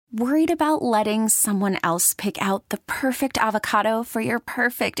Worried about letting someone else pick out the perfect avocado for your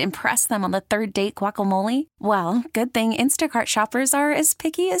perfect impress them on the third date guacamole? Well, good thing Instacart shoppers are as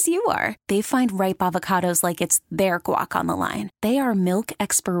picky as you are. They find ripe avocados like it's their guac on the line. They are milk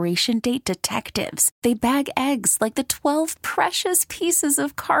expiration date detectives. They bag eggs like the 12 precious pieces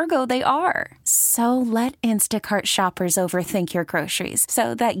of cargo they are. So let Instacart shoppers overthink your groceries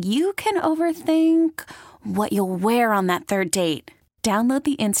so that you can overthink what you'll wear on that third date. Download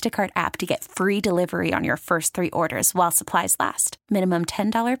the Instacart app to get free delivery on your first 3 orders while supplies last. Minimum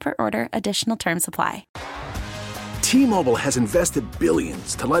 $10 per order. Additional terms apply. T-Mobile has invested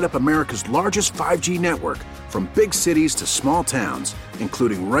billions to light up America's largest 5G network, from big cities to small towns,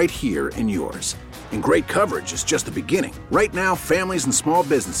 including right here in yours. And great coverage is just the beginning. Right now, families and small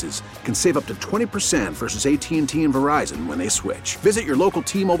businesses can save up to 20% versus AT&T and Verizon when they switch. Visit your local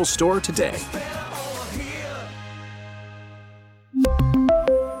T-Mobile store today.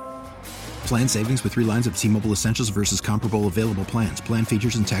 Plan savings with 3 lines of T-Mobile Essentials versus comparable available plans. Plan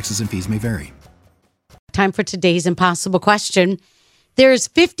features and taxes and fees may vary. Time for today's impossible question. There's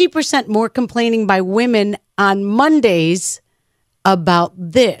 50% more complaining by women on Mondays about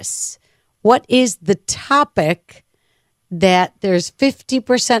this. What is the topic that there's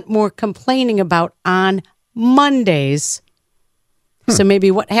 50% more complaining about on Mondays? So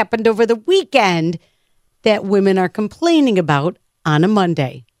maybe what happened over the weekend that women are complaining about on a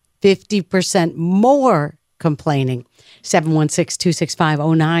Monday. 50% more complaining.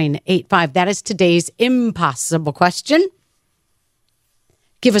 716-265-0985. That is today's impossible question.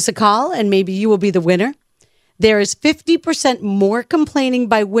 Give us a call and maybe you will be the winner. There is 50% more complaining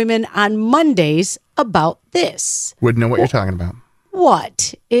by women on Mondays about this. Wouldn't know what you're talking about.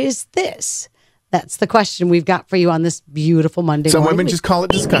 What is this? That's the question we've got for you on this beautiful Monday Some morning. women just call it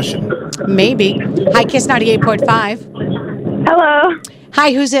discussion. Maybe. Hi, Kiss 98.5. Hello.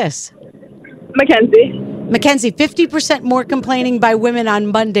 Hi, who's this? Mackenzie. Mackenzie, 50% more complaining by women on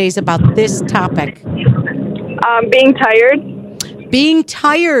Mondays about this topic. Being tired. Being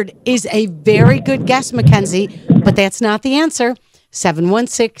tired is a very good guess, Mackenzie, but that's not the answer.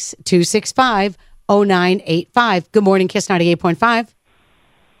 716-265-0985. Good morning, Kiss 98.5.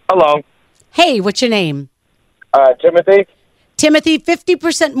 Hello. Hey, what's your name? Timothy. Timothy,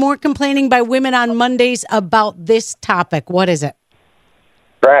 50% more complaining by women on Mondays about this topic. What is it?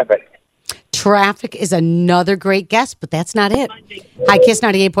 Traffic. Traffic is another great guess, but that's not it. Hi, Kiss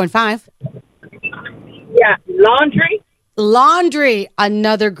 98.5. Yeah. Laundry. Laundry,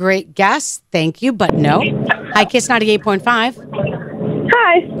 another great guess. Thank you, but no. Hi, Kiss 98.5.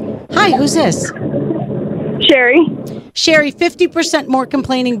 Hi. Hi, who's this? Sherry. Sherry, 50% more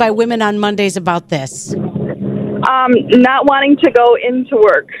complaining by women on Mondays about this. Not wanting to go into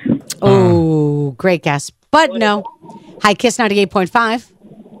work. Oh, great guess, but no. Hi, Kiss 98.5.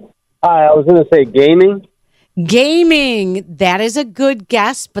 Hi, I was going to say gaming. Gaming, that is a good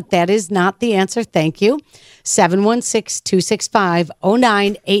guess, but that is not the answer. Thank you.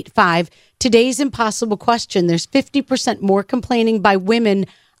 716-265-0985. Today's impossible question. There's 50% more complaining by women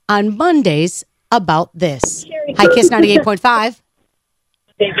on Mondays about this. Hi, Kiss 98.5.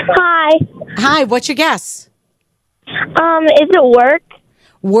 Hi. Hi, what's your guess? Is it work?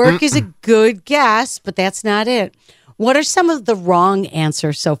 Work is a good guess, but that's not it. What are some of the wrong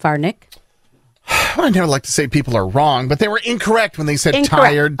answers so far, Nick? I never like to say people are wrong, but they were incorrect when they said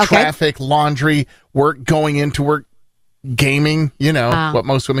tired, Okay. traffic, laundry, work, going into work, gaming, what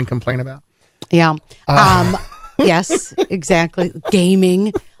most women complain about. Yeah. Yes, exactly.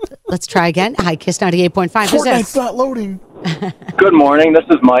 Gaming. Let's try again. Hi, Kiss 98.5. Who's Fortnite's this? not loading. Good morning. This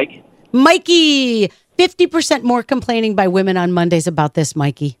is Mike. Mikey. 50% more complaining by women on Mondays about this,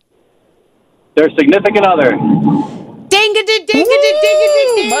 Mikey. Their significant other.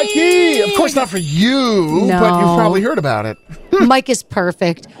 Ding-a-ding-ding-a-ding-ding-a-ding. Mikey, of course not for you, No. but you've probably heard about it. Mike is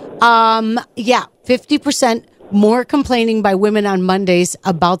perfect. 50% more complaining by women on Mondays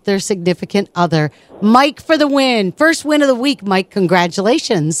about their significant other. Mike for the win. First win of the week, Mike.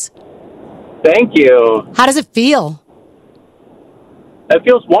 Congratulations. Thank you. How does it feel? It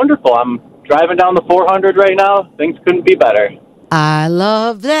feels wonderful. I'm driving down the 400 right now. Things couldn't be better. I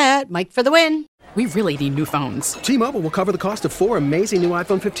love that. Mike for the win. We really need new phones. T-Mobile will cover the cost of 4 amazing new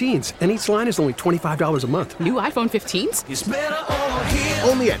iPhone 15s, and each line is only $25 a month. New iPhone 15s? It's better over here.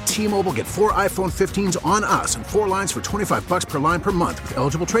 Only at T-Mobile, get 4 iPhone 15s on us and 4 lines for $25 per line per month with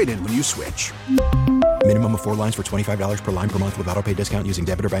eligible trade-in when you switch. Minimum of 4 lines for $25 per line per month with autopay discount using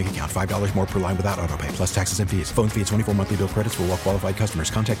debit or bank account. $5 more per line without autopay, plus taxes and fees. Phone fee at 24 monthly bill credits for well-qualified customers.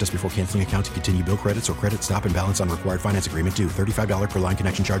 Contact us before canceling account to continue bill credits or credit stop and balance on required finance agreement due. $35 per line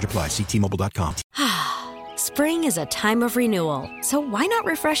connection charge applies. See T-Mobile.com. Spring is a time of renewal, so why not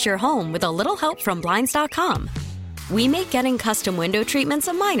refresh your home with a little help from Blinds.com? We make getting custom window treatments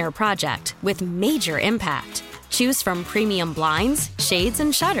a minor project with major impact. Choose from premium blinds, shades,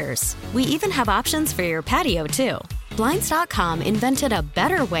 and shutters. We even have options for your patio, too. Blinds.com invented a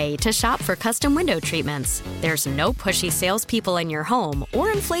better way to shop for custom window treatments. There's no pushy salespeople in your home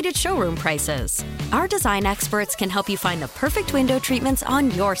or inflated showroom prices. Our design experts can help you find the perfect window treatments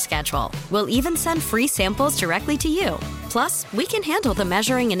on your schedule. We'll even send free samples directly to you. Plus, we can handle the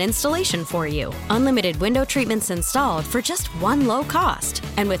measuring and installation for you. Unlimited window treatments installed for just one low cost.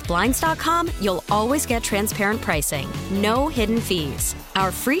 And with Blinds.com, you'll always get transparent pricing. No hidden fees. Our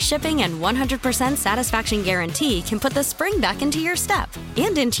free shipping and 100% satisfaction guarantee can put the spring back into your step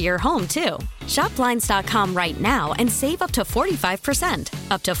and into your home, too. Shop Blinds.com right now and save up to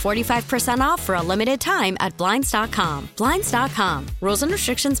 45%. Up to 45% off for a limited time at Blinds.com. Blinds.com. Rules and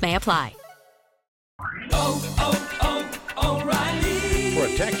restrictions may apply. O'Reilly.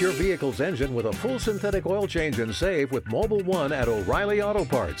 Protect your vehicle's engine with a full synthetic oil change and save with Mobil 1 at O'Reilly Auto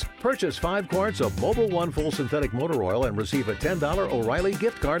Parts. Purchase 5 quarts of Mobil 1 full synthetic motor oil and receive a $10 O'Reilly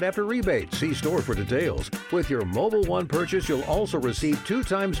gift card after rebate. See store for details. With your Mobil 1 purchase, you'll also receive 2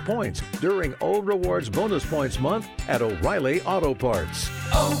 times points during O Rewards Bonus Points Month at O'Reilly Auto Parts.